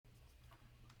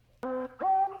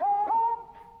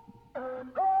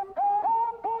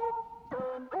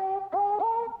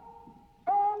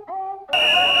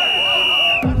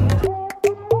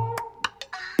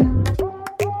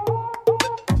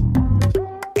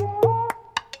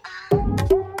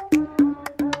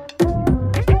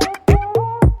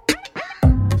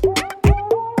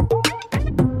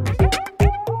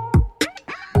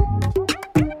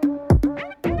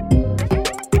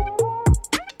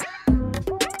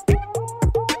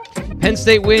Penn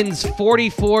State wins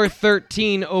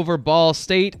 44-13 over Ball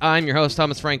State. I'm your host,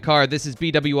 Thomas Frank Carr. This is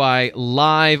BWI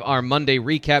Live, our Monday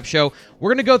recap show.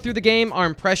 We're going to go through the game, our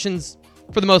impressions,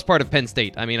 for the most part, of Penn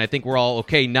State. I mean, I think we're all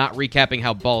okay not recapping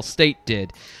how Ball State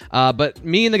did. But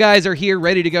me and the guys are here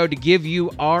ready to go to give you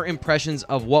our impressions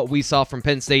of what we saw from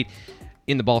Penn State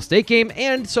in the Ball State game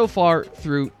and so far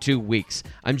through 2 weeks.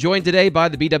 I'm joined today by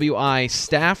the BWI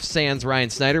staff, sans Ryan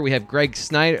Snyder. We have Greg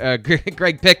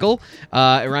Pickle,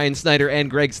 Ryan Snyder, and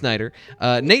Greg Snyder.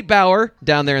 Nate Bauer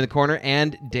down there in the corner,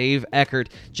 and Dave Eckert.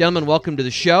 Gentlemen, welcome to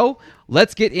the show.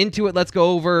 Let's get into it. Let's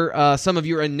go over some of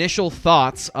your initial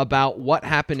thoughts about what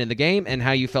happened in the game and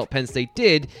how you felt Penn State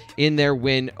did in their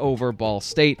win over Ball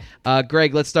State.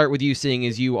 Greg, let's start with you, seeing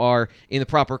as you are in the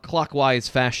proper clockwise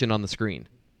fashion on the screen.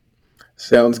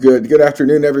 Sounds good. Good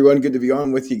afternoon, everyone. Good to be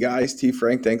on with you guys. T.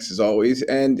 Frank, thanks as always.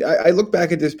 And I look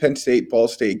back at this Penn State-Ball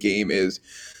State game as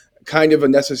kind of a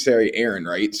necessary errand,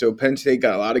 right? So Penn State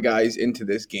got a lot of guys into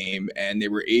this game, and they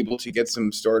were able to get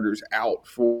some starters out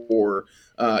for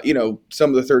some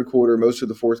of the third quarter, most of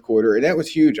the fourth quarter. And that was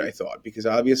huge, I thought, because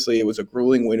obviously it was a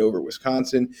grueling win over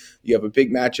Wisconsin. You have a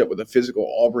big matchup with a physical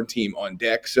Auburn team on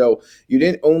deck. So you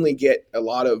didn't only get a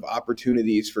lot of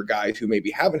opportunities for guys who maybe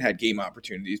haven't had game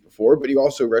opportunities before, but you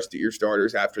also rested your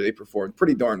starters after they performed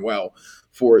pretty darn well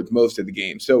for most of the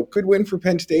game. So good win for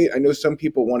Penn State. I know some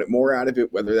people wanted more out of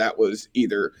it, whether that was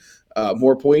either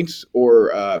more points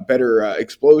or better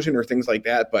explosion or things like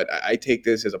that. But I take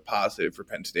this as a positive for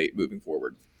Penn State moving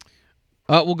forward.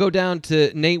 We'll go down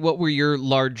to Nate. What were your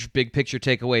large, big picture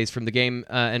takeaways from the game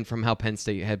and from how Penn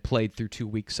State had played through 2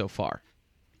 weeks so far?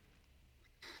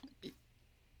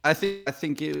 I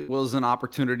think it was an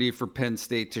opportunity for Penn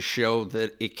State to show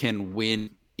that it can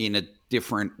win in a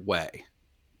different way.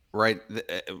 Right,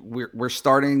 we're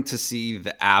starting to see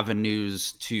the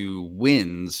avenues to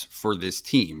wins for this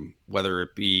team, whether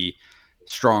it be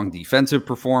strong defensive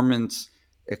performance,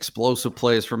 explosive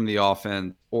plays from the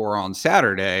offense, or on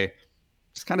Saturday,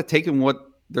 just kind of taking what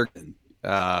they're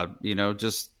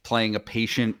just playing a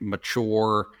patient,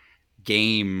 mature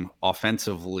game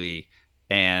offensively,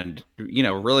 and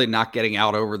really not getting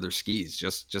out over their skis,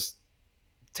 just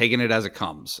taking it as it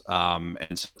comes.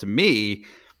 And so to me,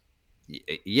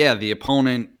 yeah, the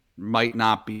opponent might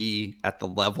not be at the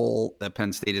level that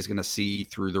Penn State is going to see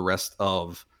through the rest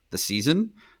of the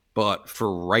season, but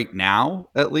for right now,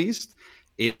 at least,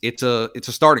 it's a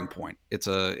starting point. It's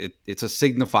a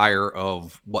signifier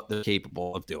of what they're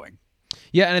capable of doing.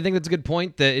 Yeah, and I think that's a good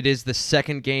point, that it is the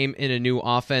second game in a new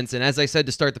offense. And as I said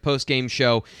to start the post-game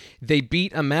show, they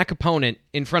beat a MAC opponent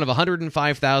in front of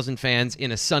 105,000 fans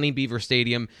in a sunny Beaver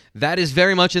Stadium. That is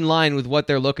very much in line with what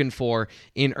they're looking for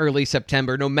in early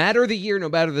September, no matter the year, no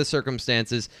matter the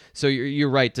circumstances. So you're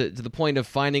right, to the point of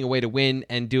finding a way to win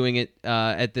and doing it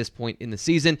at this point in the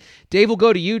season. Dave, we'll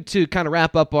go to you to kind of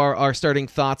wrap up our starting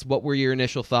thoughts. What were your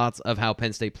initial thoughts of how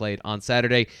Penn State played on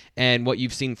Saturday and what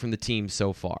you've seen from the team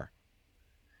so far?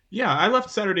 Yeah, I left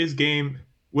Saturday's game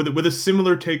with a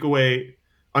similar takeaway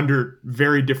under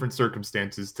very different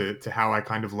circumstances to how I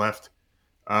kind of left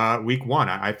week one.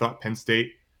 I thought Penn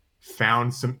State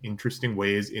found some interesting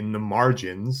ways in the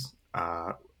margins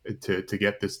to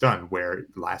get this done, where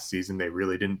last season they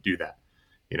really didn't do that.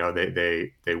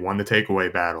 They won the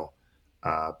takeaway battle.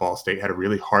 Ball State had a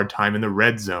really hard time in the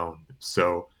red zone.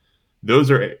 So those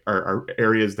are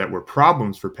areas that were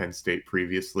problems for Penn State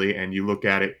previously, and you look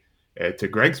at it. To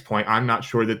Greg's point, I'm not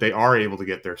sure that they are able to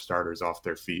get their starters off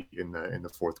their feet in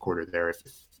the fourth quarter there. If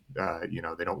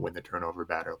they don't win the turnover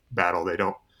battle, they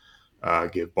don't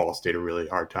give Ball State a really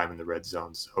hard time in the red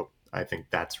zone. So I think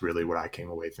that's really what I came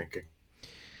away thinking.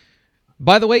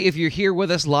 By the way, if you're here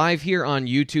with us live here on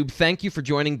YouTube, thank you for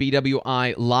joining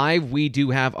BWI Live. We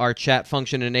do have our chat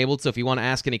function enabled, so if you want to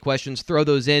ask any questions, throw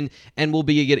those in, and we'll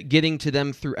be getting to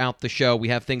them throughout the show. We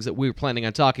have things that we were planning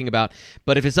on talking about,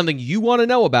 but if it's something you want to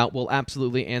know about, we'll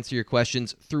absolutely answer your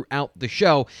questions throughout the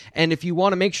show. And if you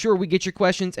want to make sure we get your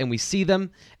questions and we see them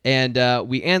and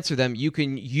we answer them, you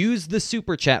can use the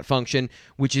super chat function,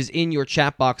 which is in your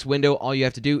chat box window. All you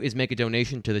have to do is make a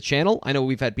donation to the channel. I know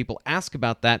we've had people ask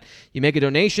about that. You make a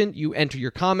donation, you enter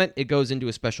your comment, it goes into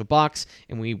a special box,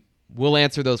 and we will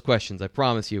answer those questions, I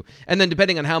promise you. And then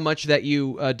depending on how much that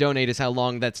you donate is how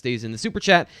long that stays in the super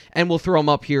chat, and we'll throw them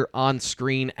up here on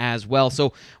screen as well.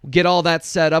 So get all that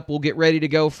set up. We'll get ready to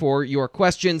go for your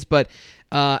questions, but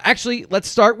actually, let's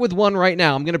start with one right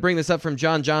now. I'm going to bring this up from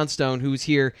John Johnstone, who's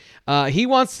here. He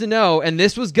wants to know, and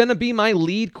this was going to be my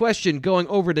lead question going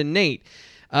over to Nate.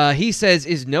 He says,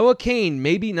 is Noah Cain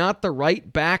maybe not the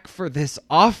right back for this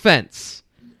offense?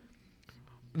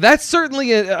 That's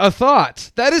certainly a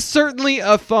thought. That is certainly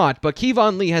a thought. But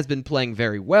Kevon Lee has been playing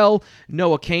very well.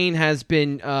 Noah Cain has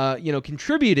been,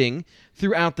 contributing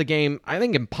throughout the game, I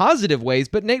think in positive ways.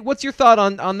 But Nate, what's your thought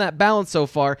on that balance so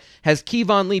far? Has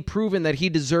Kevon Lee proven that he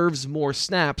deserves more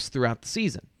snaps throughout the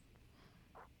season?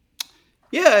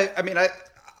 Yeah, I mean,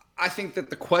 I think that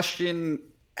the question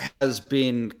has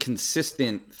been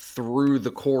consistent through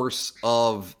the course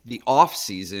of the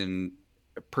offseason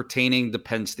pertaining to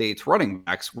Penn State's running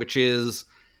backs, which is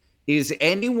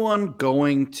anyone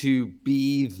going to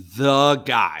be the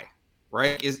guy,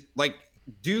 right?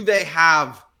 Do they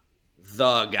have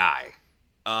the guy?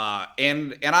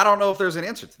 And I don't know if there's an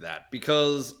answer to that,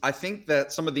 because I think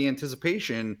that some of the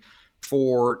anticipation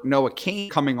for Noah Cain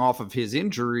coming off of his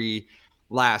injury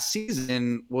last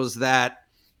season was that,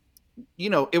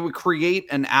 it would create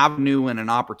an avenue and an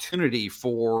opportunity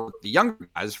for the younger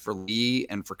guys, for Lee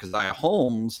and for Keziah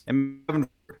Holmes and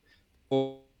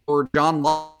for John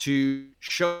Locke to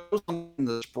show something in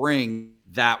the spring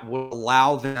that will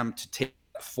allow them to take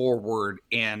forward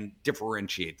and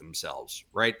differentiate themselves,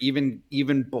 right?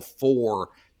 Even before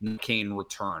Cain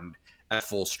returned at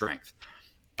full strength.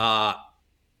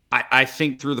 I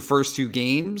think through the first two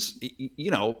games,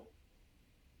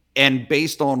 and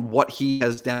based on what he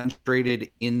has demonstrated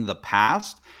in the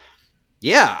past,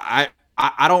 I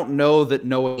don't know that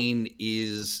Noah Cain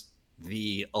is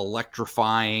the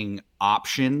electrifying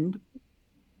option,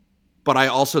 but I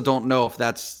also don't know if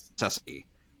that's necessity.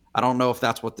 I don't know if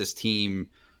that's what this team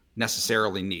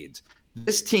necessarily needs.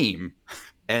 This team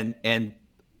and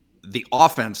the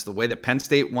offense, the way that Penn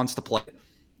State wants to play,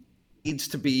 needs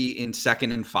to be in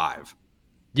 2nd and 5.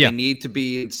 Yeah. They need to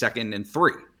be in 2nd and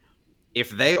 3.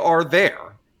 If they are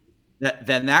there,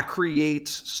 then that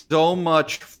creates so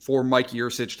much for Mike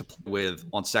Yurcich to play with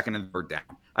on 2nd and 3rd down.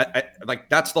 I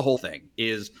that's the whole thing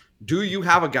is, do you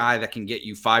have a guy that can get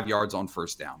you 5 yards on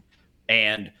 1st down?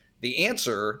 And the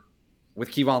answer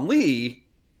with Kevon Lee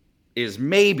is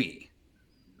maybe.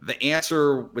 The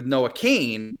answer with Noah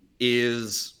Cain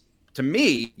is, to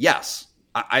me, yes.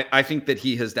 I think that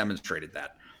he has demonstrated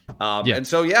that. And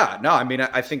so,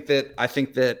 I think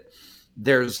that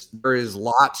there is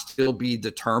lots still be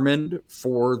determined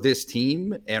for this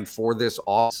team and for this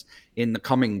offense in the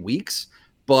coming weeks,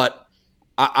 but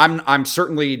I'm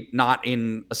certainly not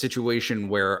in a situation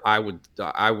where I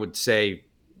would say,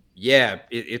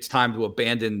 it's time to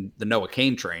abandon the Noah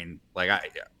Cain train.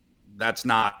 That's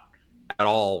not at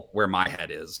all where my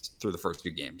head is through the first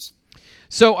 2 games.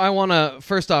 So I want to,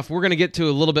 first off, we're going to get to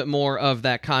a little bit more of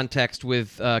that context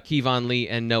with Kevon Lee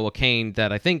and Noah Cain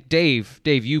that I think, Dave,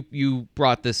 you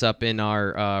brought this up in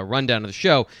our rundown of the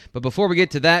show. But before we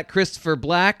get to that, Christopher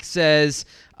Black says,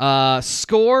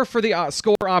 score for the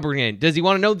score Auburn game. Does he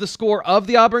want to know the score of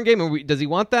the Auburn game, or does he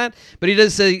want that? But he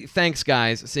does say, thanks,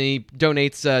 guys. So he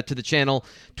donates to the channel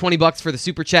 $20 for the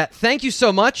super chat. Thank you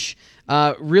so much.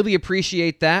 Really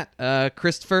appreciate that,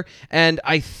 Christopher. And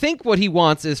I think what he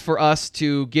wants is for us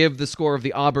to give the score of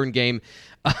the Auburn game.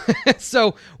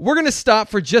 So we're going to stop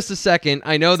for just a second.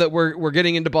 I know that we're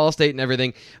getting into Ball State and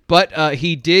everything, but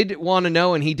he did want to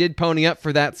know, and he did pony up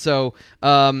for that. So,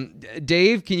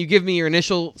 Dave, can you give me your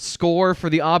initial score for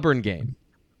the Auburn game?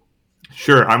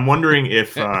 Sure. I'm wondering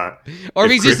if... or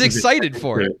if he's just excited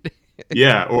for it.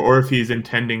 Yeah, or if he's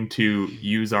intending to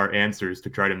use our answers to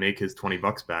try to make his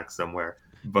 $20 back somewhere.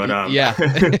 But yeah,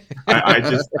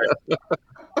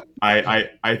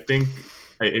 I think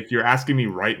if you're asking me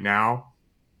right now,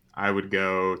 I would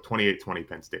go 28-20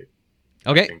 Penn State.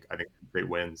 Okay. I think Penn State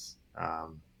wins,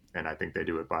 and I think they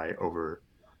do it by over.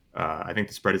 I think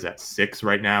the spread is at 6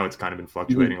 right now. It's kind of been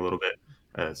fluctuating a little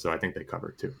bit, so I think they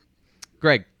cover too.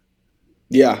 Greg.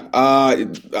 Yeah, I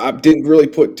didn't really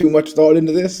put too much thought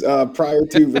into this prior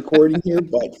to recording here,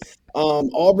 but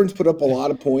Auburn's put up a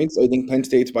lot of points. I think Penn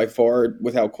State's by far,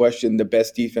 without question, the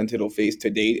best defense it'll face to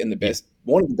date, and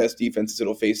one of the best defenses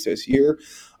it'll face this year.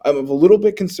 I'm a little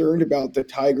bit concerned about the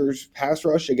Tigers' pass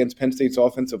rush against Penn State's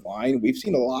offensive line. We've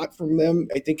seen a lot from them,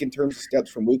 I think, in terms of steps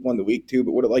from week 1 to week 2,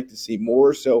 but would have liked to see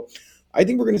more. So I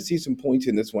think we're going to see some points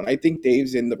in this one. I think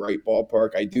Dave's in the right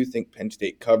ballpark. I do think Penn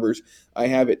State covers. I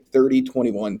have it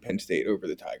 30-21 Penn State over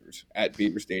the Tigers at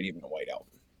Beaver Stadium in a whiteout.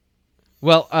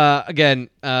 Well,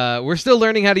 again, we're still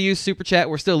learning how to use Super Chat.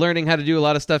 We're still learning how to do a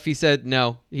lot of stuff. He said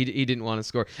no, he didn't want to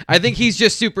score. I think he's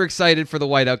just super excited for the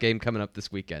whiteout game coming up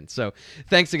this weekend. So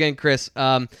thanks again, Chris.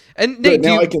 And Nate,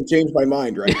 now I can change my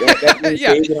mind, right? That means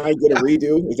yeah. Dave and I get a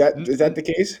redo. Is that the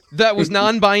case? That was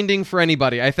non-binding for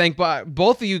anybody. I think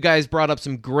both of you guys brought up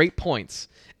some great points.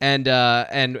 and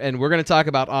we're going to talk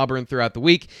about Auburn throughout the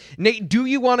week. Nate, do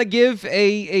you want to give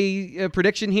a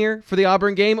prediction here for the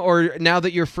Auburn game, or now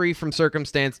that you're free from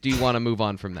circumstance, do you want to move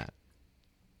on from that?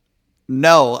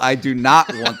 No, I do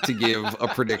not want to give a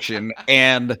prediction,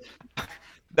 and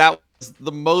that was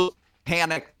the most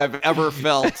panic I've ever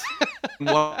felt.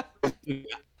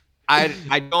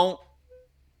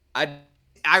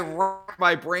 I rock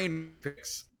my brain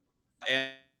picks and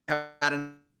have had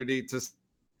an opportunity to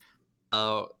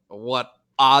what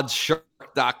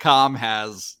oddshark.com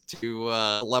has to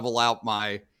level out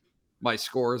my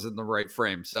scores in the right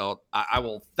frame. So I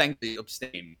will thankfully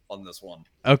abstain on this one.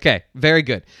 Okay, very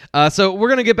good. So we're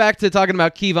going to get back to talking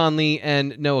about Kevon Lee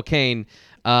and Noah Cain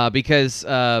because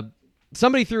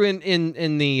somebody threw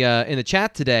in the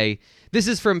chat today. This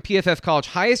is from PFF College,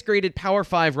 highest graded Power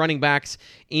 5 running backs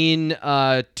in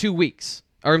 2 weeks.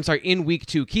 Or I'm sorry, in week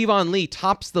 2. Kevon Lee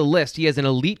tops the list. He has an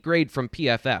elite grade from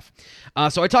PFF.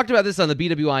 So I talked about this on the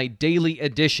BWI Daily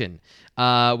Edition,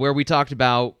 where we talked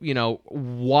about,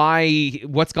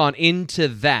 what's gone into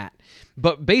that.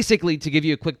 But basically, to give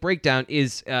you a quick breakdown,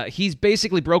 is he's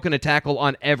basically broken a tackle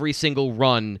on every single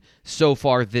run so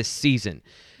far this season.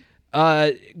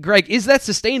 Greg, is that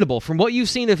sustainable from what you've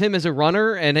seen of him as a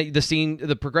runner and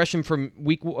the progression from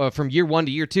from year 1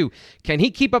 to year 2? Can he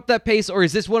keep up that pace, or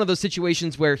is this one of those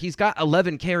situations where he's got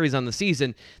 11 carries on the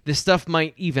season? This stuff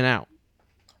might even out.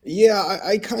 Yeah,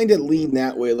 I kind of lean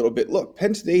that way a little bit. Look,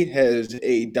 Penn State has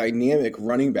a dynamic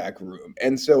running back room,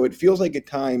 and so it feels like at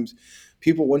times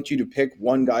people want you to pick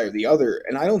one guy or the other,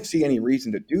 and I don't see any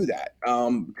reason to do that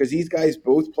because these guys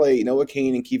both play. Noah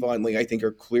Cain and Kevon Lee, I think,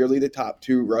 are clearly the top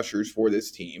 2 rushers for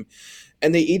this team,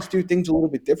 and they each do things a little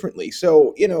bit differently.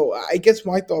 So, I guess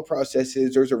my thought process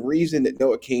is there's a reason that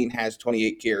Noah Cain has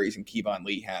 28 carries and Kevon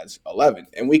Lee has 11,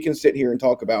 and we can sit here and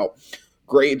talk about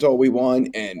grades all we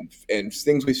want and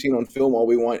things we've seen on film all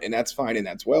we want, and that's fine and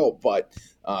that's well, but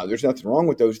there's nothing wrong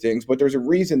with those things. But there's a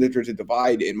reason that there's a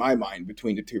divide in my mind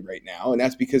between the two right now, and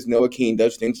that's because Noah Cain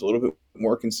does things a little bit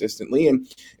more consistently and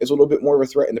is a little bit more of a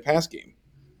threat in the pass game.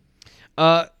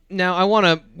 Now, I want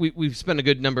to we've spent a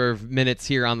good number of minutes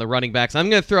here on the running backs. I'm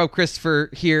going to throw Christopher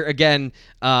here again,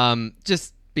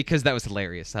 just because that was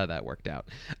hilarious how that worked out.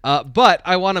 But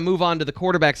I want to move on to the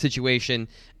quarterback situation.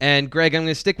 And, Greg, I'm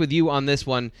going to stick with you on this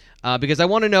one because I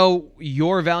want to know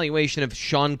your evaluation of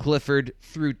Sean Clifford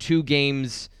through 2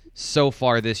 games so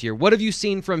far this year. What have you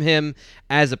seen from him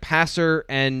as a passer?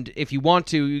 And if you want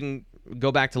to, you can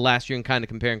go back to last year and kind of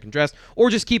compare and contrast, or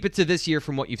just keep it to this year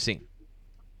from what you've seen.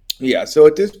 Yeah, so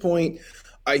at this point,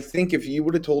 I think if you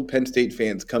would have told Penn State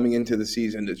fans coming into the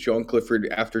season that Sean Clifford,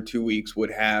 after 2 weeks, would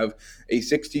have a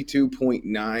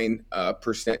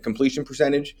 62.9% completion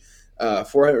percentage,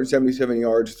 477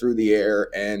 yards through the air,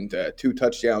 and 2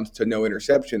 touchdowns to no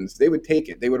interceptions, they would take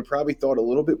it. They would have probably thought a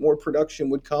little bit more production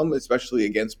would come, especially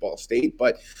against Ball State.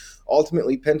 But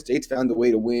ultimately, Penn State's found a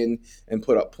way to win and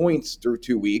put up points through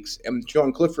 2 weeks, and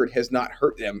Sean Clifford has not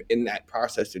hurt them in that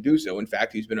process to do so. In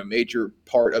fact, he's been a major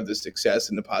part of the success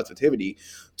and the positivity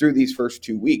through these first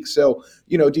 2 weeks. So,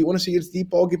 do you want to see his deep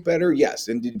ball get better? Yes.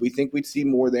 And did we think we'd see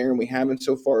more there? And we haven't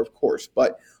so far, of course.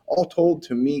 But all told,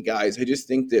 to me, guys, I just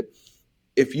think that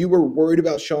if you were worried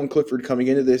about Sean Clifford coming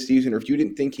into this season, or if you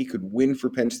didn't think he could win for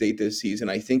Penn State this season,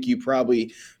 I think you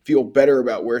probably feel better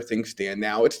about where things stand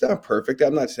now. It's not perfect.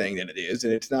 I'm not saying that it is.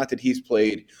 And it's not that he's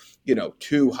played,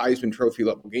 2 Heisman Trophy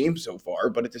level games so far.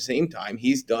 But at the same time,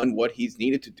 he's done what he's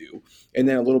needed to do, and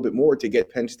then a little bit more to get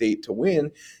Penn State to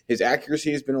win. His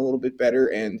accuracy has been a little bit better.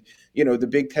 And, the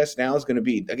big test now is going to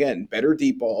be, again, better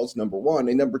deep balls, number 1.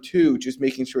 And number 2, just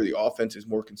making sure the offense is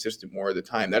more consistent more of the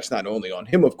time. That's not only on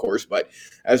him, of course, but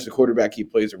as the quarterback, he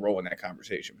plays a role in that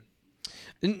conversation.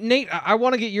 Nate, I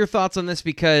want to get your thoughts on this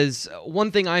because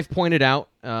one thing I've pointed out,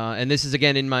 and this is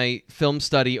again in my film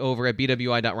study over at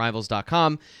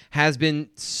bwi.rivals.com, has been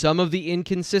some of the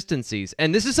inconsistencies.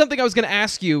 And this is something I was going to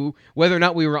ask you whether or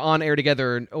not we were on air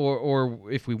together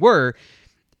or if we were.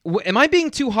 Am I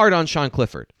being too hard on Sean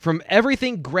Clifford? From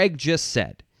everything Greg just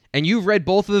said, and you've read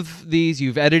both of these,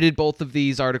 you've edited both of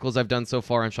these articles I've done so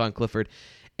far on Sean Clifford,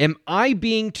 am I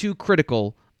being too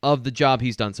critical of the job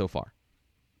he's done so far?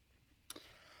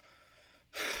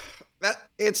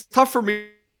 It's tough for me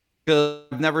because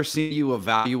I've never seen you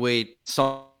evaluate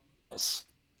someone else,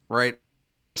 right?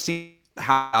 I've seen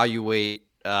how evaluate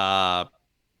for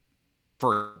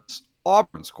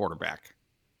Auburn's quarterback,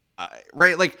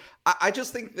 right? Like I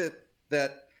just think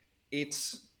that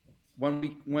it's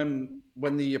when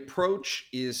the approach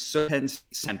is so Penn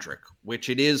centric, which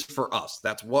it is for us.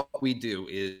 That's what we do,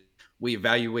 is we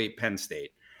evaluate Penn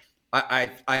State.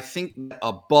 I think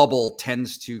a bubble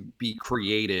tends to be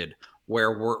created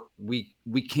where we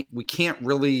can't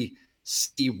really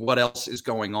see what else is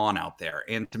going on out there.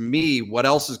 And to me, what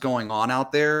else is going on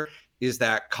out there is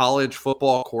that college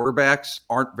football quarterbacks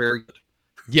aren't very good.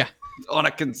 Yeah. On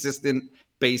a consistent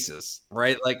basis,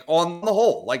 right? Like on the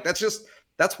whole, like that's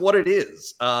what it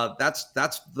is. That's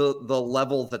the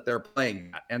level that they're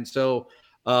playing at. And so,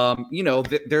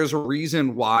 there's a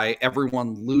reason why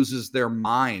everyone loses their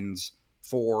minds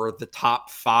for the top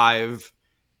 5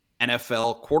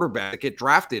 NFL quarterback that get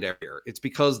drafted every year. It's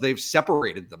because they've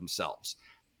separated themselves.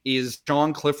 Is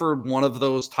Sean Clifford one of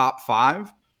those top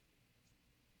 5?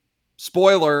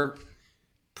 Spoiler,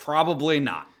 probably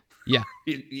not. Yeah.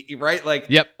 Right? Like,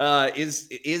 yep.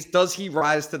 Does he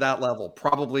rise to that level?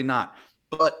 Probably not.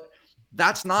 But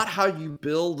that's not how you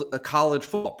build a college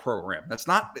football program. That's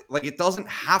not like, it doesn't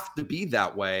have to be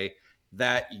that way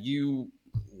that you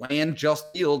land just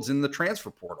Fields in the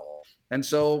transfer portal. And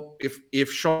so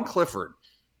if Sean Clifford,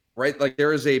 right, like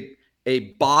there is a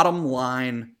bottom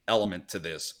line element to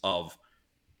this of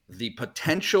the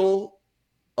potential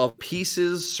of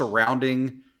pieces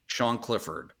surrounding Sean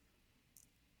Clifford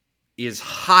is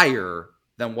higher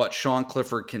than what Sean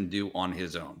Clifford can do on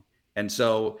his own. And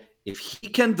so if he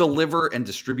can deliver and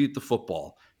distribute the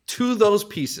football to those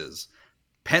pieces,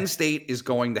 Penn State is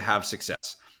going to have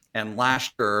success. And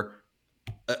last year,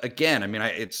 again, I mean,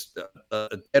 it's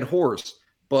a dead horse,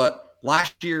 but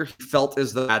last year he felt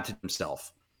as though he had to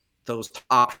himself. Those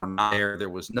tops were not there. There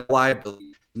was no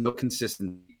liability, no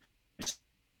consistency.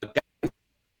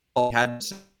 Had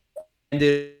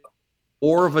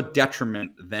more of a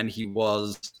detriment than he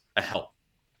was a help.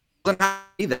 Doesn't have to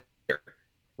be there,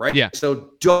 right? Yeah.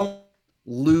 So don't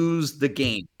lose the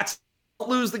game. Don't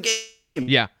lose the game.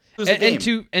 Yeah. And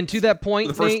to that point,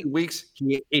 for the first Nate, 2 weeks,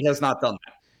 he has not done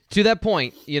that. To that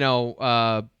point,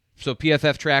 so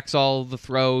PFF tracks all the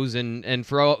throws, and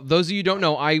for all, those of you who don't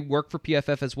know, I work for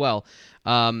PFF as well.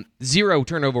 0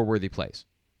 turnover-worthy plays.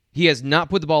 He has not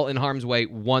put the ball in harm's way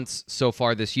once so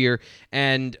far this year.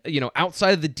 And,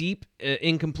 outside of the deep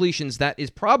incompletions, that is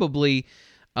probably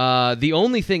the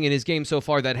only thing in his game so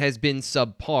far that has been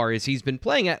subpar. Is he's been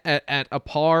playing at a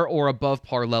par or above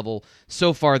par level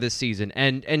so far this season.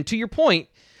 And to your point,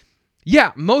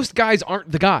 yeah, most guys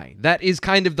aren't the guy. That is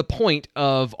kind of the point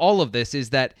of all of this,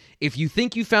 is that if you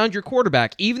think you found your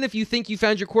quarterback, even if you think you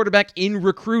found your quarterback in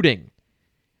recruiting,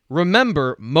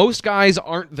 remember, most guys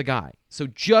aren't the guy. So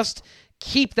just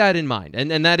keep that in mind.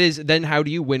 And that is, then how do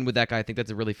you win with that guy? I think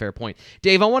that's a really fair point.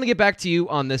 Dave, I want to get back to you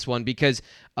on this one because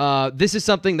this is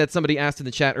something that somebody asked in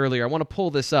the chat earlier. I want to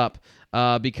pull this up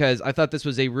because I thought this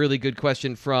was a really good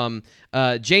question from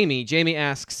Jamie. Jamie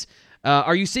asks,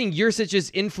 are you seeing Yursic's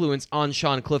influence on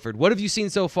Sean Clifford? What have you seen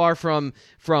so far from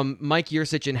Mike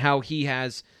Yurcich and how he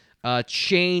has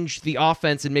changed the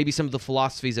offense and maybe some of the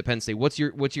philosophies at Penn State? What's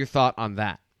your thought on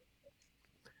that?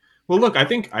 Well, look, I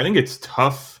think it's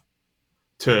tough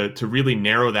to really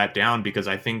narrow that down because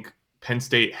I think Penn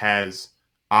State has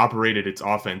operated its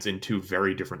offense in 2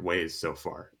 very different ways so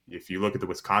far. If you look at the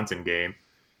Wisconsin game,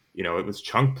 it was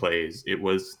chunk plays. It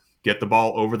was get the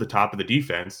ball over the top of the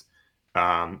defense.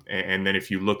 And then if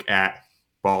you look at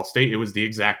Ball State, it was the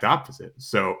exact opposite.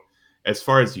 So as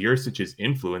far as Yursic's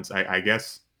influence, I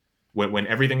guess when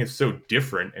everything is so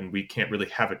different and we can't really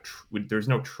have there's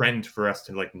no trend for us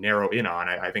to like narrow in on.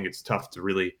 I think it's tough to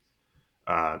really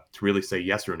say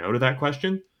yes or no to that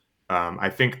question.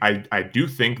 I do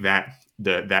think that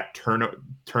that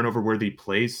turnover worthy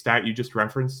plays stat you just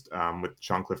referenced, with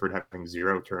Sean Clifford having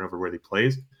 0 turnover worthy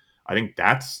plays, I think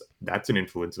that's an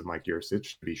influence of Mike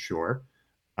Yurcich, to be sure.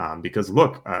 Because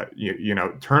look,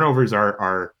 turnovers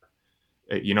are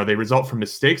they result from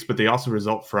mistakes, but they also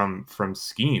result from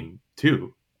scheme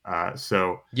too.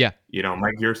 So yeah,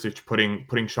 Mike Yurcich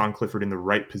putting Sean Clifford in the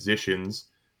right positions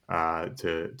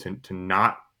to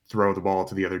not throw the ball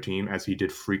to the other team as he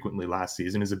did frequently last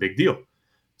season is a big deal.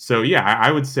 So yeah,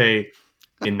 I would say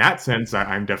in that sense,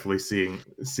 I'm definitely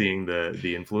seeing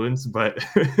the influence, but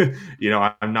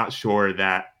I'm not sure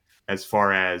that as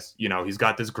far as he's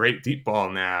got this great deep ball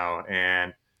now,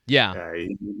 and yeah,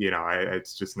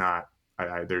 it's just not.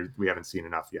 We haven't seen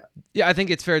enough yet. Yeah, I think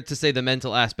it's fair to say the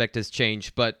mental aspect has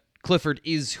changed, but Clifford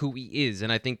is who he is,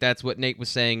 and I think that's what Nate was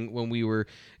saying when we were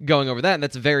going over that, and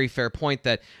that's a very fair point.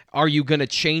 That are you going to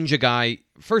change a guy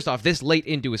first off this late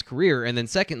into his career, and then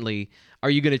secondly, Are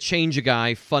you going to change a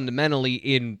guy fundamentally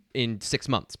in 6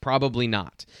 months? Probably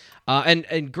not.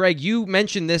 And Greg, you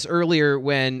mentioned this earlier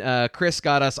when Chris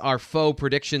got us our faux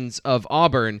predictions of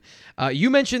Auburn. You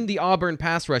mentioned the Auburn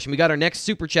pass rush, and we got our next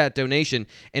Super Chat donation.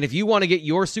 And if you want to get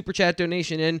your Super Chat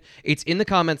donation in, it's in the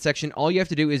comment section. All you have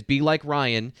to do is be like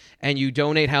Ryan, and you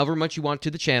donate however much you want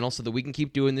to the channel so that we can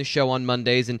keep doing this show on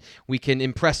Mondays, and we can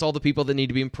impress all the people that need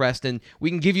to be impressed, and we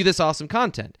can give you this awesome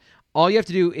content. All you have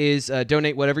to do is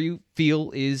donate whatever you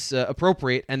feel is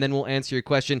appropriate, and then we'll answer your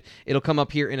question. It'll come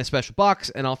up here in a special box,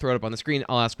 and I'll throw it up on the screen.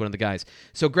 I'll ask one of the guys.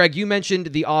 So, Greg, you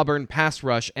mentioned the Auburn pass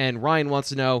rush, and Ryan wants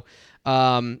to know,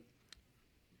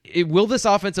 will this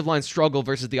offensive line struggle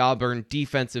versus the Auburn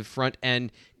defensive front, and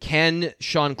can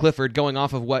Sean Clifford, going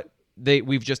off of what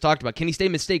we've just talked about, can he stay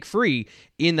mistake-free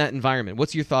in that environment?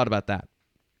 What's your thought about that?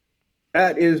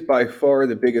 That is by far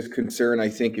the biggest concern I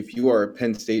think if you are a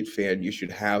Penn State fan you should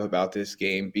have about this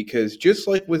game, because just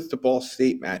like with the Ball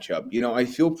State matchup, I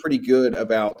feel pretty good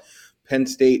about Penn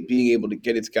State being able to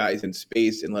get its guys in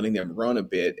space and letting them run a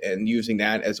bit and using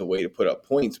that as a way to put up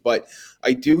points. But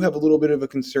I do have a little bit of a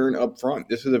concern up front.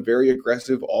 This is a very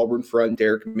aggressive Auburn front.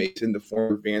 Derek Mason, the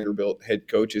former Vanderbilt head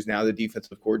coach, is now the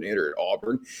defensive coordinator at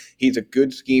Auburn. He's a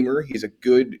good schemer. He has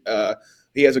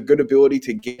a good ability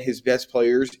to get his best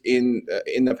players in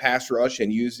the pass rush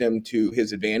and use them to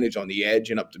his advantage on the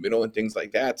edge and up the middle and things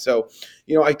like that. So,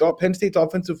 I thought Penn State's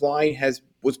offensive line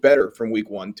was better from week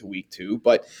 1 to week 2,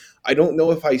 but I don't know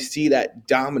if I see that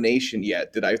domination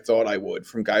yet that I thought I would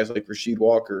from guys like Rasheed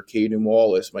Walker, Caden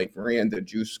Wallace, Mike Miranda,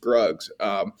 Juice Scruggs.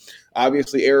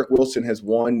 Obviously, Eric Wilson has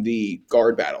won the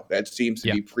guard battle. That seems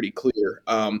to be pretty clear.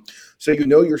 So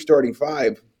your starting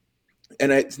five.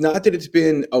 And it's not that it's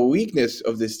been a weakness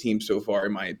of this team so far,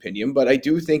 in my opinion, but I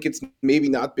do think it's maybe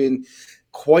not been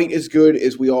quite as good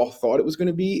as we all thought it was going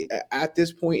to be at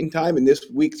this point in time. And this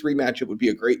week 3 matchup would be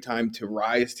a great time to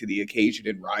rise to the occasion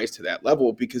and rise to that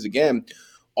level because, again,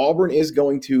 Auburn is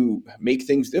going to make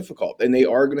things difficult, and they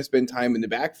are going to spend time in the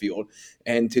backfield.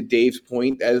 And to Dave's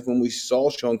point, as when we saw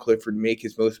Sean Clifford make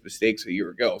his most mistakes a year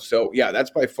ago. So, yeah,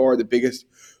 that's by far the biggest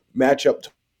matchup.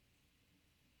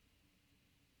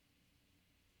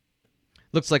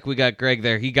 Looks like we got Greg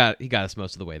there. He got us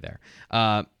most of the way there.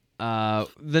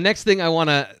 The next thing I want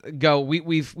to go,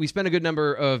 we spent a good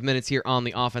number of minutes here on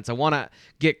the offense. I want to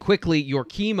get quickly your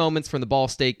key moments from the Ball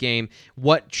State game.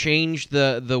 What changed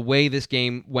the way this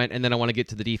game went, and then I want to get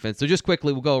to the defense. So just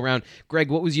quickly, we'll go around. Greg,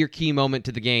 what was your key moment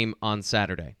to the game on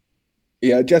Saturday?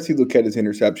 Yeah, Jesse Lucetta's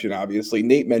interception, obviously.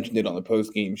 Nate mentioned it on the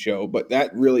post-game show, but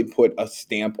that really put a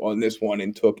stamp on this one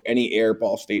and took any air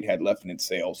Ball State had left in its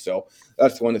sails. So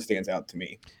that's the one that stands out to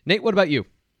me. Nate, what about you?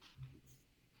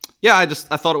 Yeah, I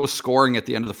thought it was scoring at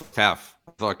the end of the first half.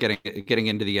 I thought getting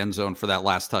into the end zone for that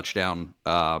last touchdown,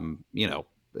 Jahan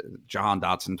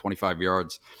Dotson, 25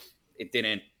 yards.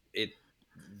 The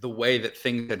way that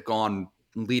things had gone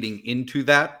leading into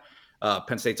that,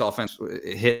 Penn State's offense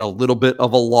hit a little bit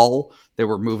of a lull. They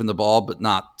were moving the ball, but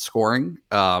not scoring.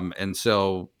 And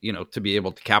so, to be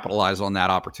able to capitalize on that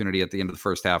opportunity at the end of the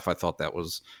first half, I thought that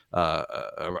was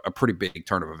a pretty big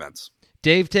turn of events.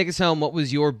 Dave, take us home. What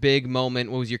was your big moment?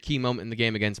 What was your key moment in the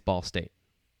game against Ball State?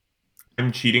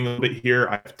 I'm cheating a little bit here.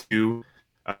 I have 2,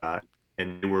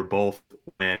 and they were both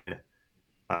when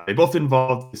they both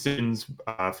involved decisions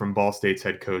from Ball State's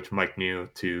head coach Mike New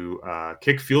to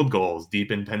kick field goals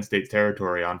deep in Penn State's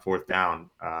territory on 4th down,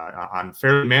 on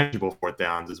fairly manageable 4th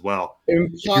downs as well.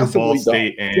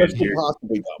 Impossibly dumb. Just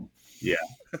impossibly dumb. Yeah,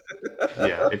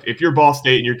 yeah. If you're Ball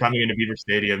State and you're coming into Beaver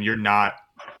Stadium, you're not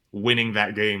winning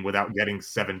that game without getting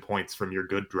 7 points from your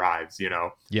good drives.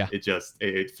 Yeah.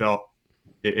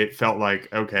 It felt like,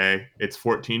 okay, it's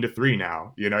 14-3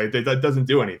 now. That doesn't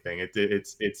do anything.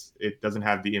 It doesn't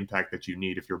have the impact that you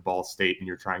need if you're Ball State and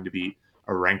you're trying to beat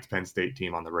a ranked Penn State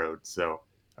team on the road. So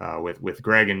with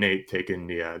Greg and Nate taking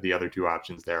the other 2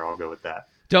 options there, I'll go with that.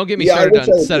 Don't get me started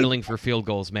on settling for field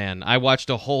goals, man. I watched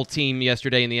a whole team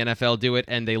yesterday in the NFL do it,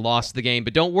 and they lost the game.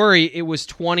 But don't worry, it was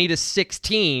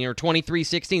 20-16 or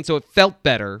 23-16, so it felt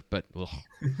better. But ugh.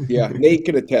 Yeah, Nate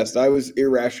can attest. I was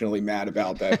irrationally mad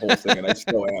about that whole thing, and I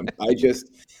still am.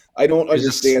 I don't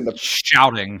understand the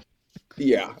shouting.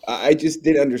 Yeah, I just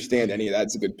didn't understand any of that.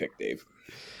 It's a good pick, Dave.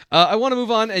 I want to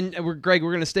move on, and Greg,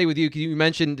 we're going to stay with you because you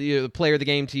mentioned the player of the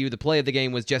game to you. The play of the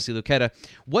game was Jesse Lucetta.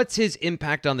 What's his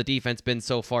impact on the defense been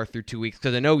so far through 2 weeks?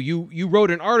 Because I know you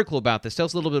wrote an article about this. Tell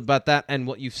us a little bit about that and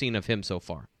what you've seen of him so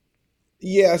far.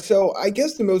 Yeah, so I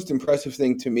guess the most impressive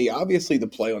thing to me, obviously the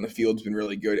play on the field's been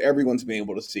really good. Everyone's been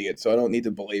able to see it, so I don't need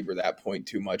to belabor that point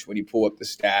too much. When you pull up the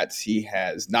stats, he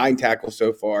has 9 tackles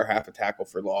so far, half a tackle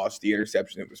for loss, the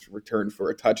interception that was returned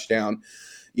for a touchdown.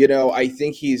 I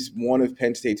think he's one of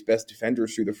Penn State's best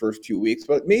defenders through the first 2 weeks,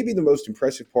 but maybe the most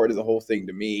impressive part of the whole thing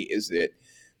to me is that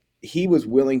he was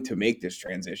willing to make this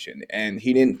transition and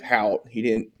he didn't pout. He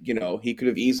didn't, he could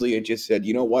have easily have just said,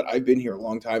 you know what, I've been here a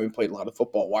long time and played a lot of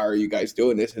football. Why are you guys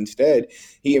doing this? Instead,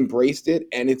 he embraced it,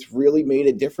 and it's really made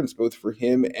a difference both for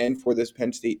him and for this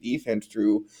Penn State defense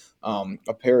through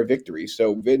a pair of victories.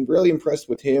 So been really impressed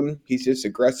with him. He's just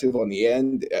aggressive on the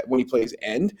end when he plays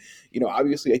end.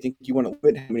 Obviously I think you want to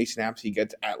limit how many snaps he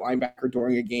gets at linebacker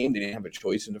during a game. They didn't have a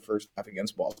choice in the first half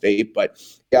against Ball State, but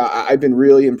yeah, I've been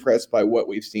really impressed by what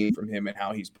we've seen from him and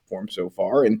how he's performed so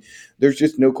far. And there's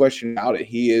just no question about it.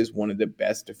 He is one of the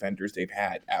best defenders they've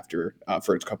had after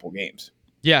first couple games.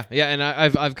 Yeah, and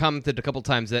I've commented a couple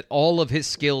times that all of his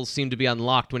skills seem to be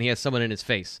unlocked when he has someone in his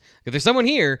face. If there's someone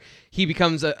here, he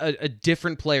becomes a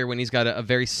different player when he's got a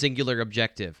very singular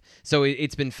objective. So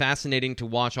it's been fascinating to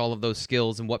watch all of those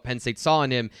skills and what Penn State saw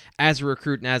in him as a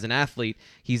recruit and as an athlete.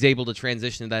 He's able to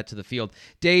transition that to the field.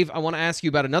 Dave, I want to ask you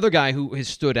about another guy who has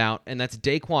stood out, and that's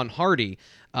Daquan Hardy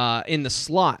in the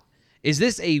slot. Is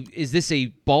this a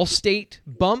Ball State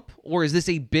bump, or is this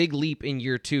a big leap in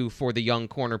year 2 for the young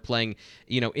corner playing,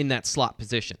 in that slot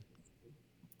position?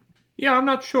 Yeah, I'm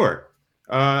not sure.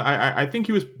 I think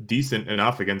he was decent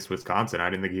enough against Wisconsin. I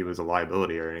didn't think he was a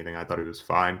liability or anything. I thought he was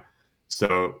fine.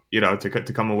 So,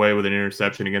 to come away with an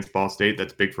interception against Ball State,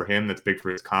 that's big for him. That's big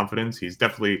for his confidence. He's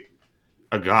definitely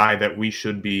a guy that we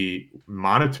should be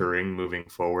monitoring moving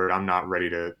forward. I'm not ready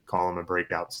to call him a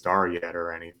breakout star yet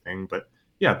or anything, but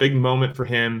yeah, big moment for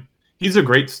him. He's a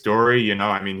great story,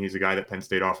 he's a guy that Penn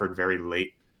State offered very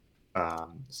late.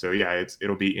 So yeah,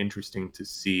 it'll be interesting to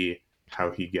see how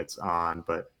he gets on,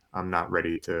 but I'm not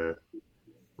ready to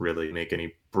really make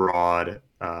any broad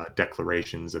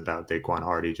declarations about Daquan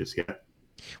Hardy just yet.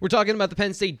 We're talking about the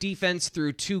Penn State defense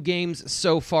through 2 games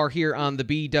so far here on the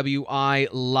BWI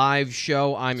live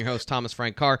show. I'm your host, Thomas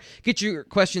Frank Carr. Get your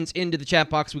questions into the chat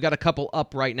box. We got a couple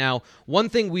up right now. One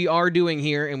thing we are doing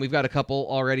here, and we've got a couple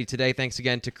already today, thanks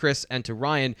again to Chris and to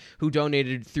Ryan, who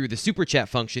donated through the super chat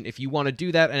function. If you want to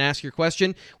do that and ask your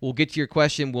question, we'll get to your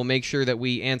question. We'll make sure that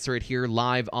we answer it here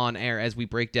live on air as we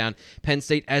break down Penn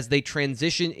State as they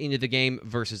transition into the game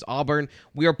versus Auburn.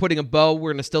 We are putting a bow.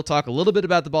 We're going to still talk a little bit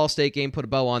about the Ball State game, put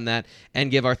a bow on that, and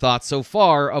give our thoughts so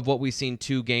far of what we've seen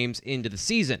 2 games into the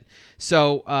season.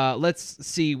 So let's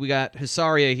see. We got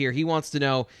Hisaria here. He wants to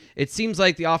know, it seems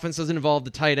like the offense doesn't involve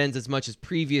the tight ends as much as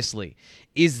previously.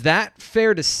 Is that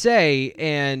fair to say?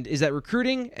 And is that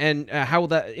recruiting? And how will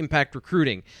that impact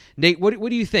recruiting? Nate, what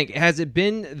do you think? Has it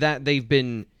been that they've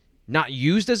been not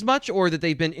used as much, or that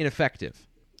they've been ineffective?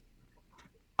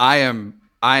 I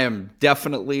am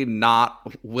definitely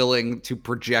not willing to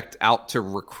project out to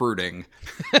recruiting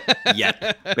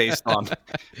yet, based on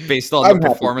the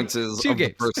performances of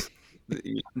the first.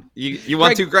 You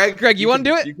want to, Greg? Greg, you want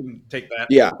to do it? You can take that.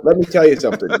 Yeah, let me tell you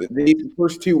something. The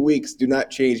first 2 weeks do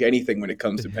not change anything when it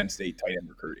comes to Penn State tight end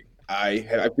recruiting.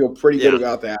 I feel pretty good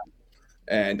about that,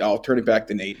 and I'll turn it back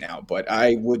to Nate now. But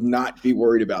I would not be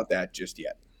worried about that just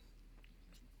yet.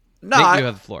 No, Nate, you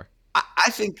have the floor.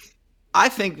 I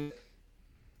think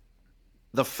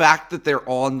the fact that they're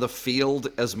on the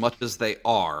field as much as they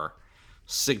are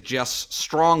suggests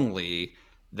strongly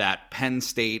that Penn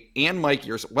State and Mike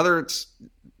Years,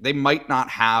 they might not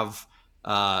have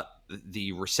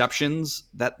the receptions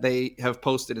that they have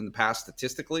posted in the past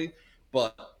statistically,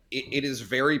 but it is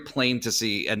very plain to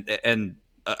see. And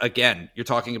again, you're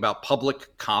talking about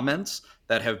public comments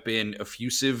that have been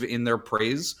effusive in their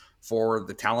praise for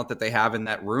the talent that they have in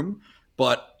that room,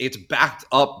 but it's backed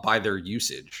up by their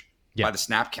usage. By the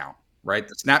snap count, right?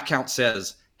 The snap count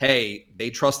says, hey, they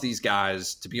trust these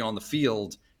guys to be on the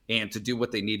field and to do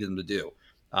what they need them to do.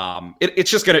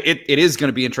 It is going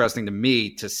to be interesting to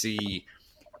me to see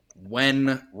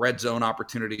when red zone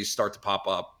opportunities start to pop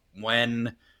up,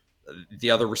 when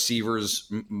the other receivers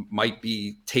might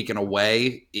be taken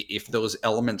away, if those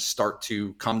elements start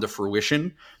to come to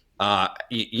fruition.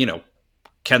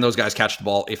 Can those guys catch the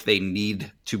ball if they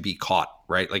need to be caught,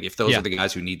 right? Like if those are the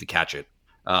guys who need to catch it.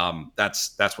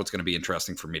 That's what's going to be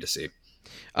interesting for me to see.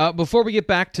 Before we get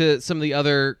back to some of the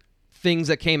other things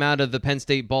that came out of the Penn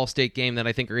State Ball State game that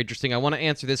I think are interesting, I want to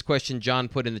answer this question John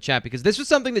put in the chat, because this was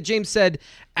something that James said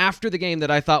after the game that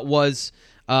I thought was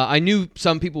I knew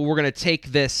some people were going to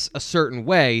take this a certain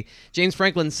way. James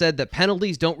Franklin said that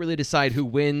penalties don't really decide who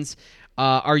wins.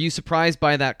 Are you surprised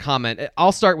by that comment?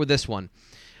 I'll start with this one.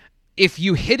 if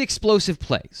you hit explosive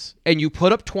plays and you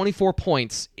put up 24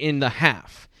 points in the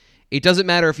half, it doesn't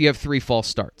matter if you have 3 false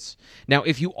starts. Now,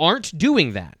 if you aren't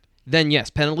doing that, then yes,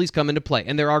 penalties come into play.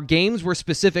 And there are games where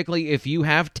specifically if you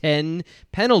have 10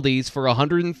 penalties for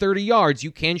 130 yards, you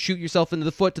can shoot yourself into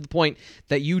the foot to the point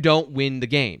that you don't win the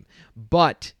game.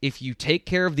 But if you take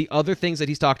care of the other things that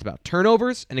he's talked about,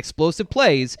 turnovers and explosive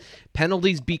plays,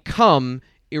 penalties become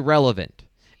irrelevant.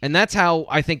 And that's how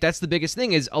I think that's the biggest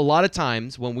thing is a lot of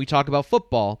times when we talk about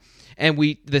football and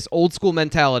this old school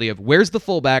mentality of where's the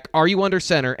fullback, are you under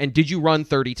center, and did you run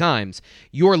 30 times?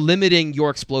 You're limiting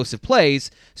your explosive plays,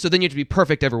 so then you have to be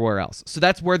perfect everywhere else. So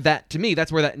that's where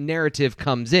that's where that narrative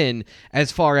comes in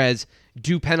as far as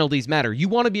do penalties matter? You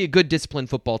want to be a good disciplined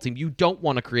football team. You don't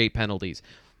want to create penalties.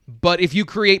 But if you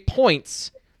create points,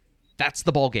 that's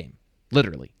the ball game.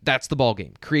 Literally, that's the ball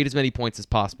game. Create as many points as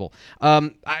possible.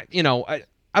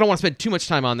 I don't want to spend too much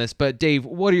time on this, but Dave,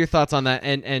 what are your thoughts on that?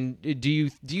 And do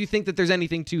you think that there's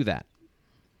anything to that?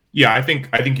 Yeah, I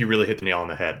think you really hit the nail on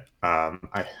the head.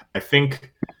 I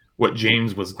think what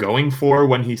James was going for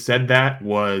when he said that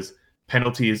was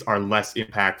penalties are less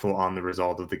impactful on the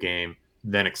result of the game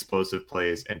than explosive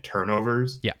plays and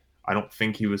turnovers. Yeah. I don't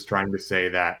think he was trying to say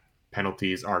that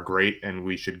penalties are great and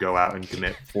we should go out and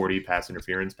commit 40 pass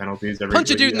interference penalties.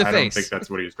 Punch a dude in the face. I don't think that's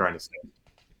what he was trying to say.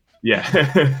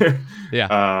 Yeah.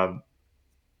 Yeah.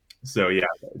 So yeah,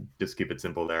 just keep it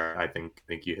simple there. I think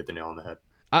you hit the nail on the head.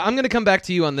 I'm going to come back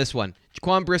to you on this one.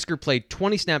 Jaquan Brisker played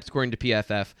 20 snaps according to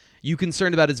PFF. You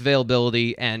concerned about his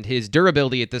availability and his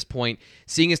durability at this point,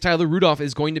 seeing as Tyler Rudolph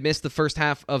is going to miss the first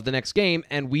half of the next game,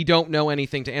 and we don't know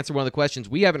anything to answer one of the questions.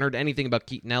 We haven't heard anything about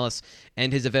Keaton Ellis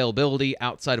and his availability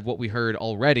outside of what we heard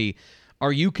already.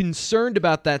 Are you concerned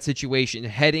about that situation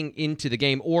heading into the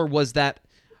game, or was that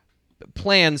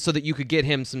planned so that you could get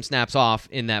him some snaps off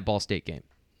in that Ball State game?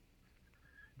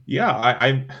 Yeah,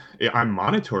 I'm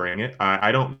monitoring it.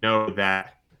 I don't know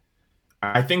that.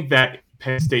 I think that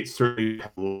Penn State certainly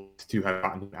has looked to have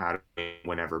gotten him out of the game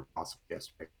whenever possible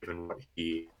yesterday, given what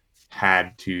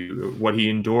he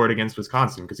endured against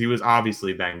Wisconsin, because he was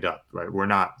obviously banged up. Right, we're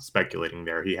not speculating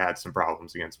there. He had some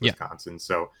problems against Wisconsin. Yeah.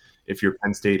 So if you're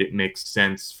Penn State, it makes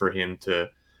sense for him to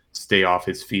stay off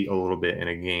his feet a little bit in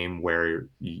a game where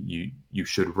you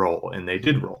should roll, and they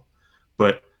did roll.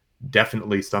 But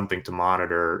definitely something to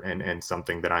monitor and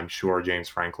something that I'm sure James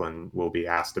Franklin will be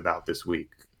asked about this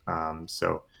week.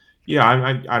 So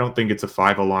yeah, I don't think it's a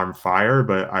 5-alarm fire,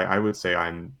 but I would say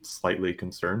I'm slightly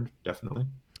concerned, definitely.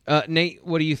 Nate,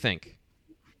 what do you think?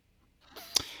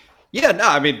 Yeah, no,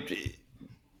 I mean,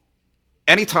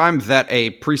 anytime that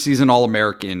a preseason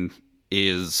All-American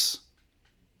is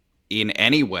in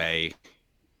any way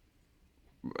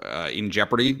in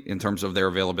jeopardy in terms of their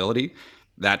availability,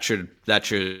 that should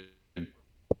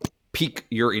pique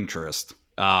your interest.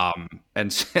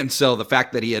 And so the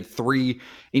fact that he had 3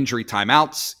 injury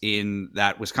timeouts in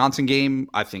that Wisconsin game,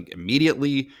 I think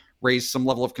immediately raised some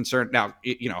level of concern. Now,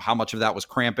 how much of that was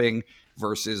cramping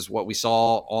versus what we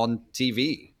saw on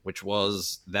TV, which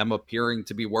was them appearing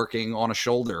to be working on a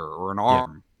shoulder or an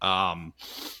arm.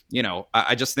 Yeah.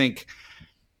 I just think,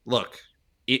 look,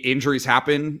 injuries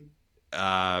happen,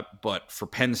 but for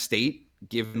Penn State,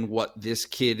 given what this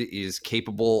kid is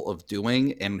capable of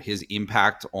doing and his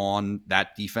impact on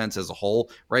that defense as a whole,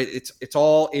 right? It's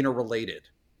all interrelated.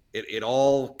 It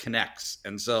all connects.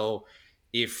 And so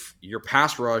if your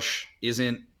pass rush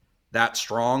isn't that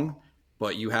strong,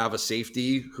 but you have a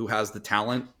safety who has the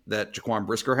talent that Jaquan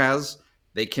Brisker has,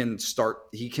 he can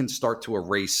start to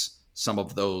erase some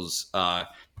of those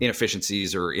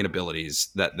inefficiencies or inabilities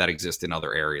that exist in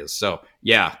other areas. So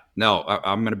yeah, no,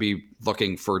 I'm going to be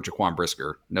looking for Jaquan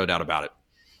Brisker, no doubt about it.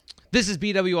 This is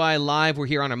BWI Live. We're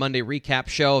here on our Monday recap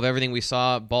show of everything we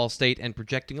saw at Ball State and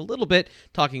projecting a little bit,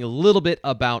 talking a little bit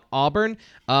about Auburn.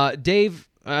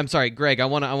 Greg, I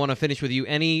want to finish with you.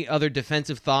 Any other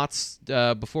defensive thoughts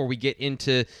before we get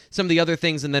into some of the other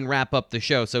things and then wrap up the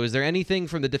show? So is there anything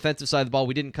from the defensive side of the ball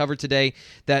we didn't cover today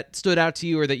that stood out to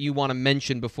you or that you want to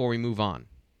mention before we move on?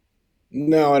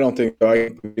 No, I don't think so. I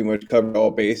pretty much covered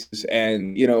all bases.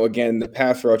 And, again, the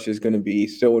pass rush is going to be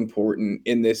so important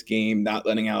in this game, not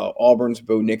letting out Auburn's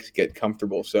Bo Nix get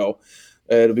comfortable. So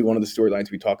it'll be one of the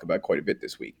storylines we talk about quite a bit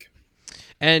this week.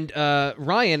 And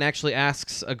Ryan actually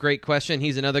asks a great question.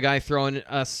 He's another guy throwing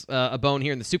us a bone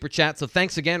here in the Super Chat. So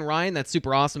thanks again, Ryan. That's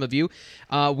super awesome of you.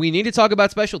 We need to talk about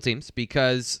special teams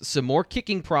because some more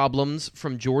kicking problems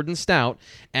from Jordan Stout.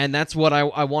 And that's what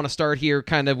I want to start here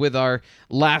kind of with our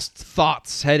last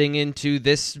thoughts heading into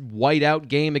this whiteout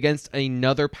game against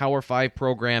another Power 5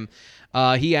 program.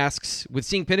 He asks, with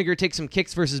seeing Pinniger take some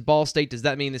kicks versus Ball State, does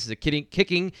that mean this is a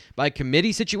kicking by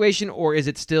committee situation, or is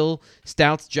it still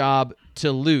Stout's job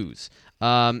to lose?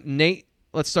 Nate,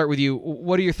 let's start with you.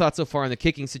 What are your thoughts so far on the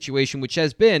kicking situation, which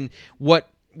has been when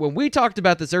we talked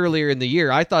about this earlier in the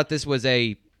year, I thought this was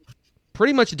a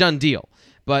pretty much done deal.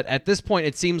 But at this point,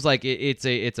 it seems like it's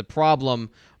a problem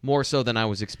more so than I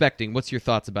was expecting. What's your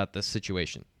thoughts about this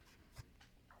situation?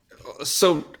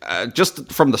 So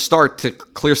just from the start, to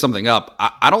clear something up,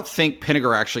 I don't think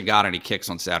Pinniger actually got any kicks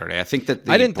on Saturday. I think that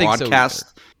the broadcast... Think so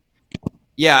either.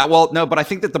 Yeah, well, no, but I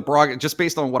think that just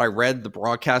based on what I read, the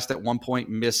broadcast at one point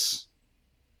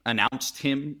announced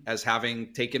him as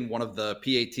having taken one of the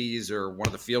PATs or one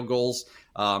of the field goals,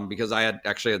 because I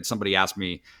had somebody ask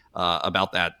me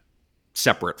about that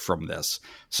separate from this.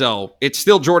 So it's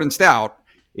still Jordan Stout.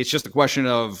 It's just a question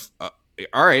of,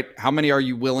 all right, how many are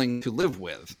you willing to live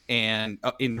with? And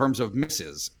in terms of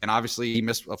misses, and obviously he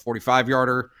missed a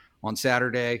 45-yarder on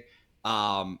Saturday.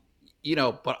 But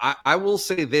I will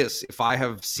say this, if I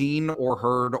have seen or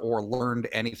heard or learned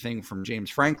anything from James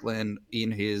Franklin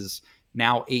in his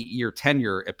now 8-year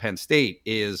tenure at Penn State,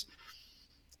 is,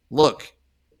 look,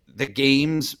 the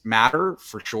games matter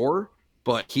for sure,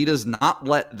 but he does not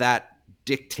let that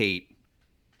dictate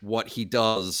what he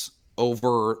does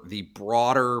over the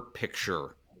broader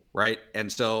picture, right?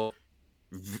 And so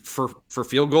for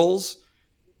field goals,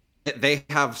 they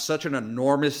have such an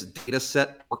enormous data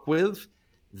set to work with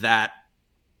that,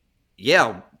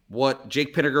 yeah, what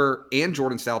Jake Pinniger and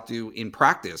Jordan Stout do in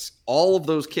practice, all of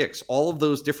those kicks, all of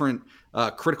those different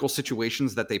critical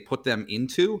situations that they put them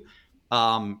into,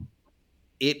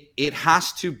 it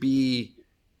has to be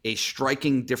a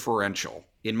striking differential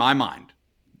in my mind.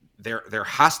 There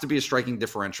has to be a striking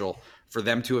differential for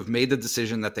them to have made the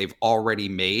decision that they've already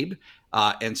made.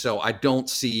 And so I don't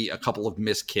see a couple of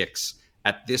missed kicks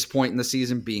at this point in the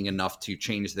season being enough to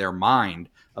change their mind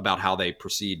about how they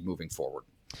proceed moving forward.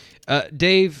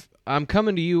 Dave, I'm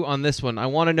coming to you on this one. I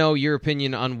want to know your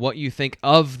opinion on what you think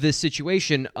of this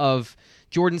situation of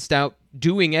Jordan Stout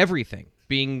doing everything,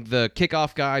 being the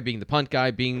kickoff guy, being the punt guy,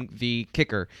 being the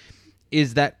kicker.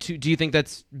 Is that do you think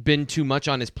that's been too much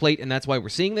on his plate and that's why we're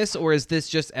seeing this? Or is this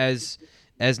just, as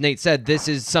Nate said, this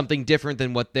is something different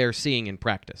than what they're seeing in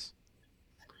practice?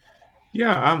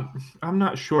 Yeah, I'm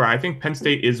not sure. I think Penn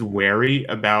State is wary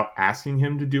about asking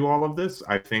him to do all of this.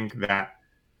 I think that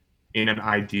in an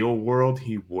ideal world,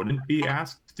 he wouldn't be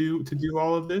asked to do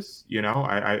all of this.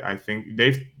 I think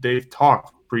they've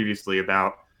talked previously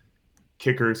about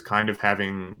kickers kind of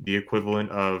having the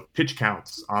equivalent of pitch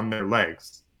counts on their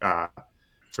legs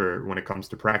for when it comes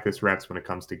to practice reps, when it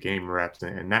comes to game reps,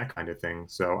 and that kind of thing.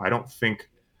 So I don't think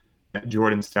that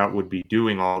Jordan Stout would be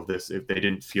doing all of this if they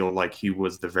didn't feel like he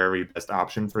was the very best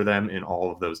option for them in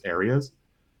all of those areas.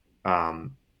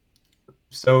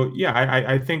 So yeah,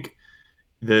 I think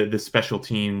the special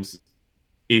teams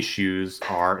issues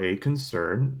are a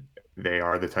concern. They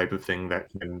are the type of thing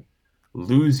that can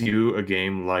lose you a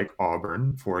game like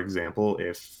Auburn, for example,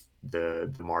 if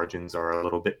the margins are a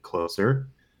little bit closer.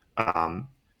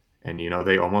 And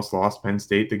they almost lost Penn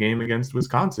State the game against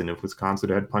Wisconsin if Wisconsin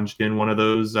had punched in one of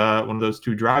those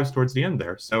two drives towards the end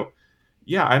there. So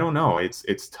yeah, I don't know.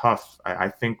 It's tough. I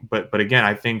think, but again,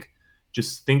 I think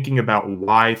just thinking about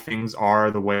why things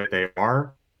are the way they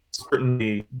are,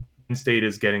 certainly Penn State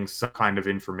is getting some kind of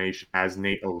information, as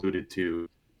Nate alluded to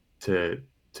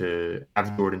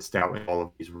have Jordan Stout in all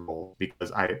of these roles,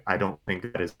 because I don't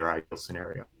think that is their ideal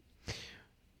scenario.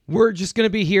 We're just going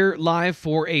to be here live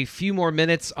for a few more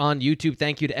minutes on YouTube.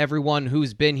 Thank you to everyone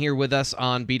who's been here with us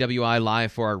on BWI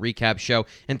Live for our recap show.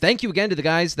 And thank you again to the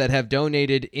guys that have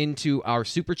donated into our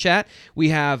super chat. We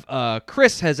have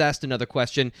Chris has asked another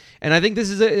question, and I think this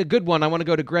is a good one. I want to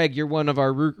go to Greg. You're one of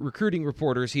our recruiting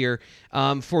reporters here.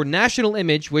 For national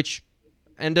image, which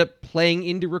end up playing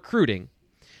into recruiting,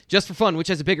 just for fun, which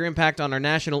has a bigger impact on our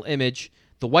national image,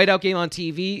 the whiteout game on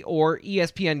TV or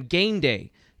ESPN Game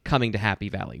Day coming to Happy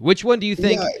Valley? Which one do you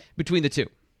think between the two?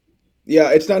 Yeah,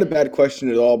 it's not a bad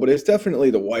question at all, but it's definitely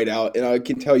the whiteout, and I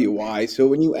can tell you why. So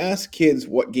when you ask kids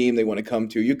what game they want to come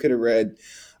to, you could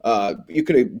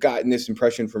have gotten this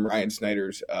impression from Ryan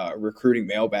Snyder's recruiting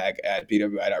mailbag at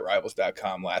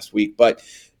bwi.rivals.com last week. But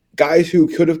guys who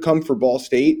could have come for Ball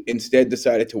State instead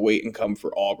decided to wait and come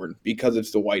for Auburn because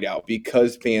it's the whiteout,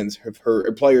 because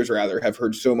players have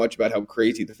heard so much about how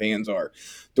crazy the fans are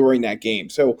during that game.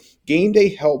 So game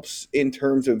day helps in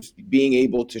terms of being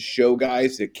able to show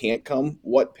guys that can't come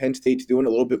what Penn State's doing a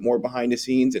little bit more behind the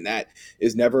scenes, and that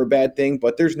is never a bad thing.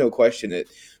 But there's no question that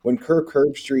when Kirk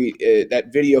Herbstreit,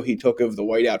 that video he took of the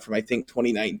whiteout from, I think,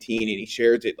 2019, and he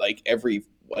shares it every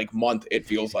month, it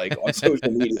feels like, on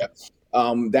social media.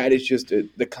 that is just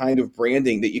the kind of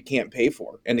branding that you can't pay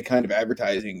for, and the kind of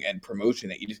advertising and promotion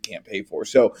that you just can't pay for.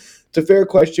 So it's a fair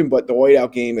question, but the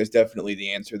whiteout game is definitely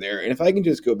the answer there. And if I can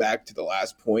just go back to the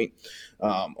last point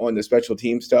on the special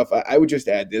team stuff, I would just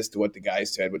add this to what the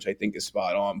guys said, which I think is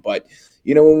spot on. But,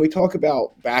 when we talk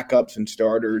about backups and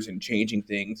starters and changing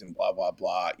things and blah, blah,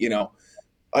 blah,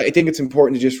 I think it's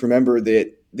important to just remember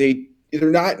that they're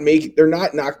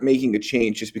not making a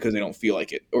change just because they don't feel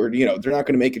like it, or they're not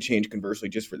going to make a change conversely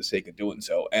just for the sake of doing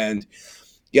so. And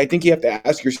I think you have to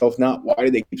ask yourself not why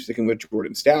do they keep sticking with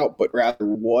Jordan Stout, but rather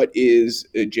what is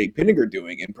Jake Pinniger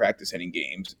doing in practice and in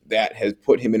games that has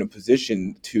put him in a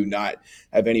position to not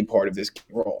have any part of this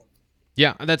role.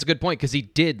 Yeah, that's a good point, because he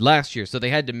did last year, so they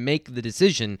had to make the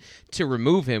decision to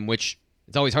remove him, which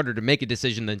it's always harder to make a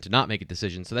decision than to not make a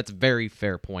decision, so that's a very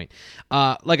fair point.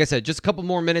 Like I said, just a couple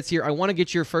more minutes here. I want to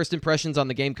get your first impressions on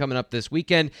the game coming up this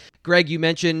weekend. Greg, you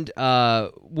mentioned,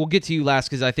 we'll get to you last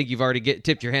because I think you've already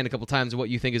tipped your hand a couple times of what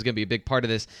you think is going to be a big part of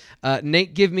this.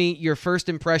 Nate, give me your first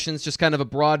impressions, just kind of a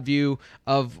broad view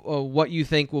of what you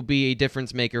think will be a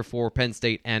difference maker for Penn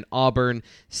State and Auburn.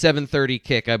 7:30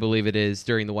 kick, I believe it is,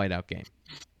 during the whiteout game.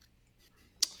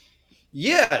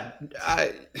 Yeah,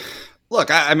 Look,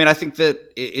 I think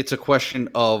that it's a question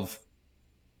of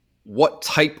what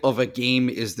type of a game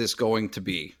is this going to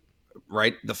be,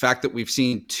 right? The fact that we've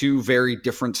seen two very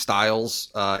different styles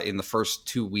in the first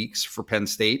 2 weeks for Penn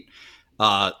State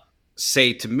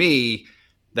say to me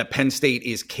that Penn State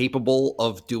is capable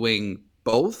of doing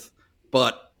both.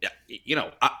 But,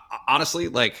 honestly,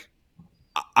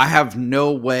 I have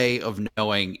no way of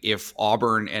knowing if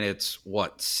Auburn and its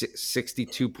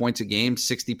 62 points a game,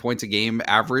 60 points a game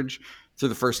average through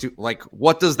the first two,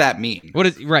 what does that mean?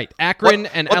 Akron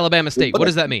and Alabama State. What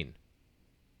does that mean?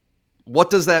 What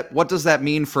does that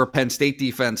mean for a Penn State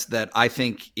defense that I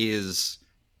think is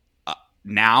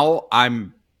now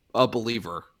I'm a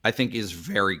believer, I think is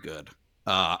very good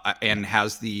and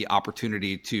has the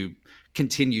opportunity to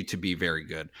continue to be very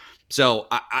good. So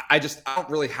I don't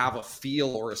really have a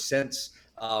feel or a sense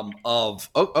of,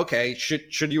 okay,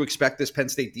 should you expect this Penn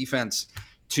State defense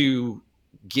to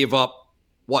give up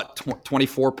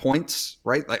 24 points,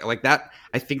 right? Like that.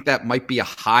 I think that might be a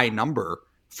high number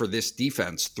for this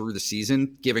defense through the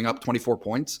season, giving up 24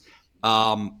 points.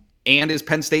 And is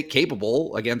Penn State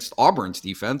capable against Auburn's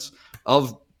defense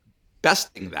of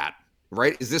besting that,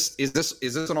 right? Is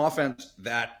this an offense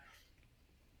that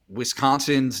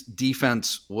Wisconsin's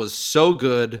defense was so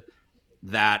good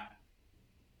that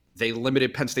they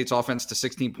limited Penn State's offense to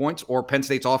 16 points, or Penn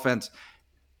State's offense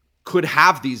could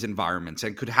have these environments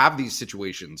and could have these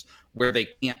situations where they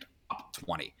can't up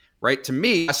 20, right? To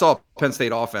me, I saw a Penn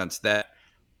State offense that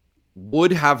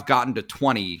would have gotten to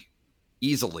 20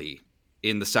 easily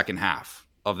in the second half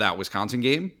of that Wisconsin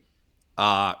game,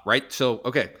 right? So,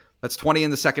 okay, that's 20 in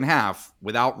the second half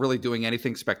without really doing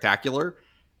anything spectacular.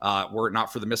 Were it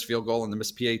not for the missed field goal and the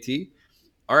missed PAT.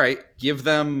 All right, give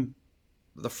them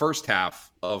the first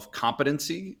half of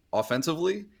competency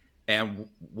offensively, and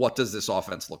what does this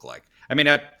offense look like? I mean,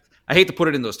 I hate to put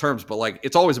it in those terms, but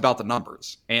it's always about the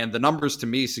numbers. And the numbers to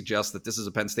me suggest that this is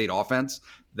a Penn State offense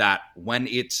that when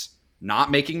it's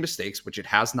not making mistakes, which it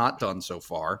has not done so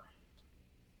far,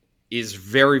 is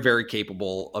very, very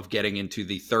capable of getting into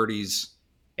the 30s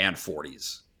and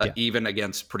 40s, even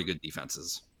against pretty good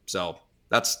defenses. So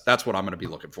that's what I'm going to be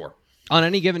looking for. On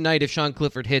any given night, if Sean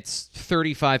Clifford hits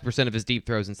 35% of his deep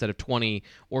throws instead of 20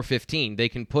 or 15, they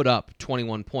can put up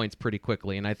 21 points pretty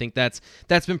quickly. And I think that's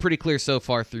been pretty clear so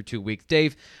far through 2 weeks.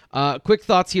 Dave, quick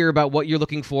thoughts here about what you're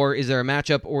looking for. Is there a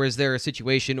matchup, or is there a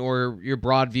situation, or your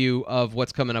broad view of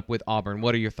what's coming up with Auburn?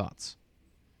 What are your thoughts?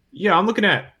 Yeah, I'm looking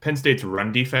at Penn State's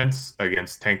run defense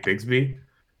against Tank Bigsby.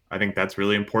 I think that's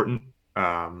really important.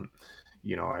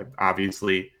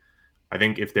 I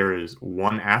think if there is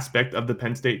one aspect of the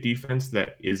Penn State defense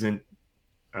that isn't,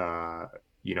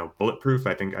 bulletproof,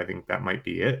 I think that might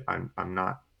be it. I'm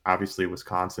not, obviously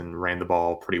Wisconsin ran the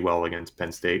ball pretty well against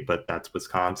Penn State, but that's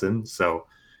Wisconsin. So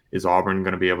is Auburn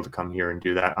going to be able to come here and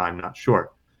do that? I'm not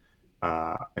sure.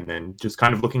 And then just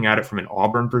kind of looking at it from an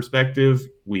Auburn perspective,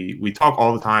 we talk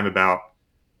all the time about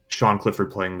Sean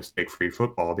Clifford playing mistake-free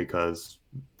football because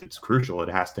it's crucial. It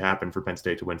has to happen for Penn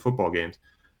State to win football games.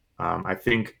 I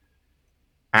think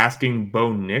asking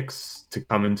Bo Nix to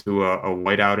come into a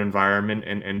whiteout environment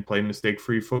and play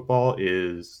mistake-free football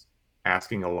is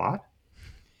asking a lot.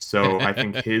 So I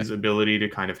think his ability to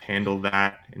kind of handle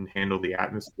that and handle the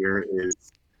atmosphere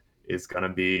is going to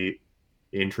be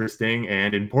interesting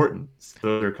and important. So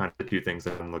those are kind of the two things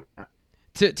that I'm looking at.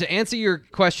 To answer your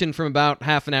question from about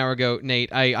half an hour ago,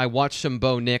 Nate, I watched some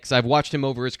Bo Nix. I've watched him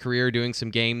over his career doing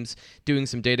some games, doing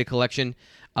some data collection.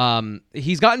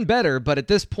 He's gotten better, but at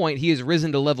this point, he has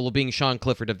risen to the level of being Sean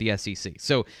Clifford of the SEC.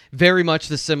 So very much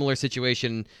the similar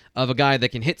situation of a guy that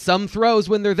can hit some throws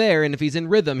when they're there, and if he's in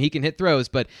rhythm, he can hit throws,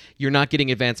 but you're not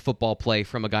getting advanced football play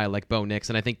from a guy like Bo Nix.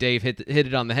 And I think Dave hit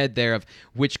it on the head there of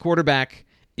which quarterback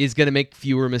is going to make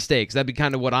fewer mistakes. That'd be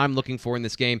kind of what I'm looking for in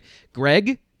this game.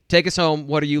 Greg, take us home.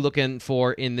 What are you looking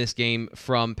for in this game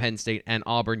from Penn State and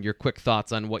Auburn? Your quick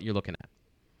thoughts on what you're looking at.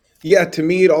 Yeah, to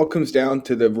me, it all comes down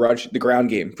to the ground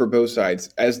game for both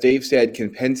sides. As Dave said, can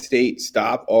Penn State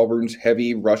stop Auburn's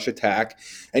heavy rush attack?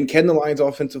 And can the Lions'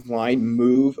 offensive line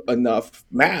move enough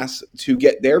mass to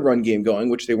get their run game going,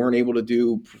 which they weren't able to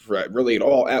do really at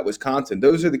all at Wisconsin?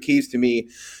 Those are the keys to me.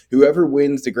 Whoever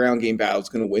wins the ground game battle is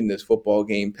going to win this football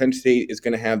game. Penn State is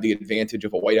going to have the advantage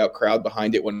of a whiteout crowd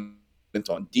behind it when it's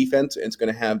on defense, and it's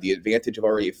going to have the advantage of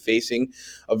already facing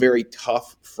a very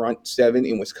tough front seven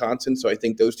in Wisconsin. So I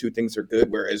think those two things are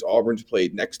good, whereas Auburn's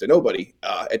played next to nobody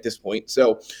at this point.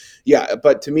 So, yeah,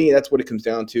 but to me, that's what it comes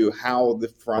down to, how the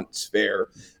fronts fare.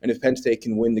 And if Penn State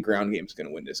can win the ground game, it's going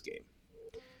to win this game.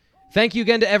 Thank you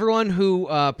again to everyone who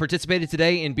participated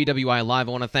today in BWI Live.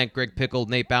 I want to thank Greg Pickle,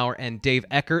 Nate Bauer, and Dave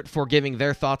Eckert for giving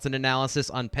their thoughts and analysis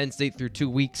on Penn State through 2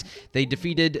 weeks. They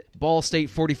defeated Ball State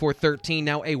 44-13.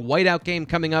 Now a whiteout game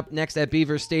coming up next at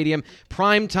Beaver Stadium.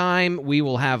 Prime time. We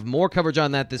will have more coverage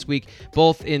on that this week,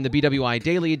 both in the BWI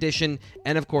Daily Edition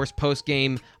and, of course,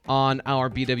 post-game on our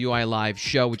BWI Live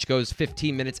show, which goes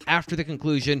 15 minutes after the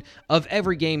conclusion of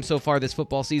every game so far this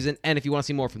football season. And if you want to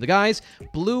see more from the guys,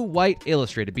 Blue White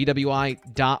Illustrated,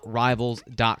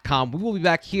 BWI.rivals.com. We will be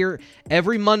back here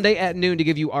every Monday at noon to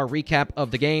give you our recap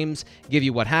of the games, give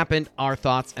you what happened, our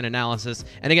thoughts and analysis.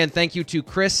 And again, thank you to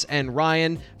Chris and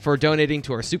Ryan for donating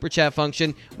to our Super Chat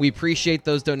function. We appreciate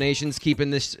those donations, keeping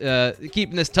this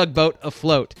tugboat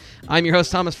afloat. I'm your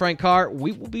host, Thomas Frank Carr.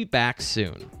 We will be back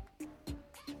soon.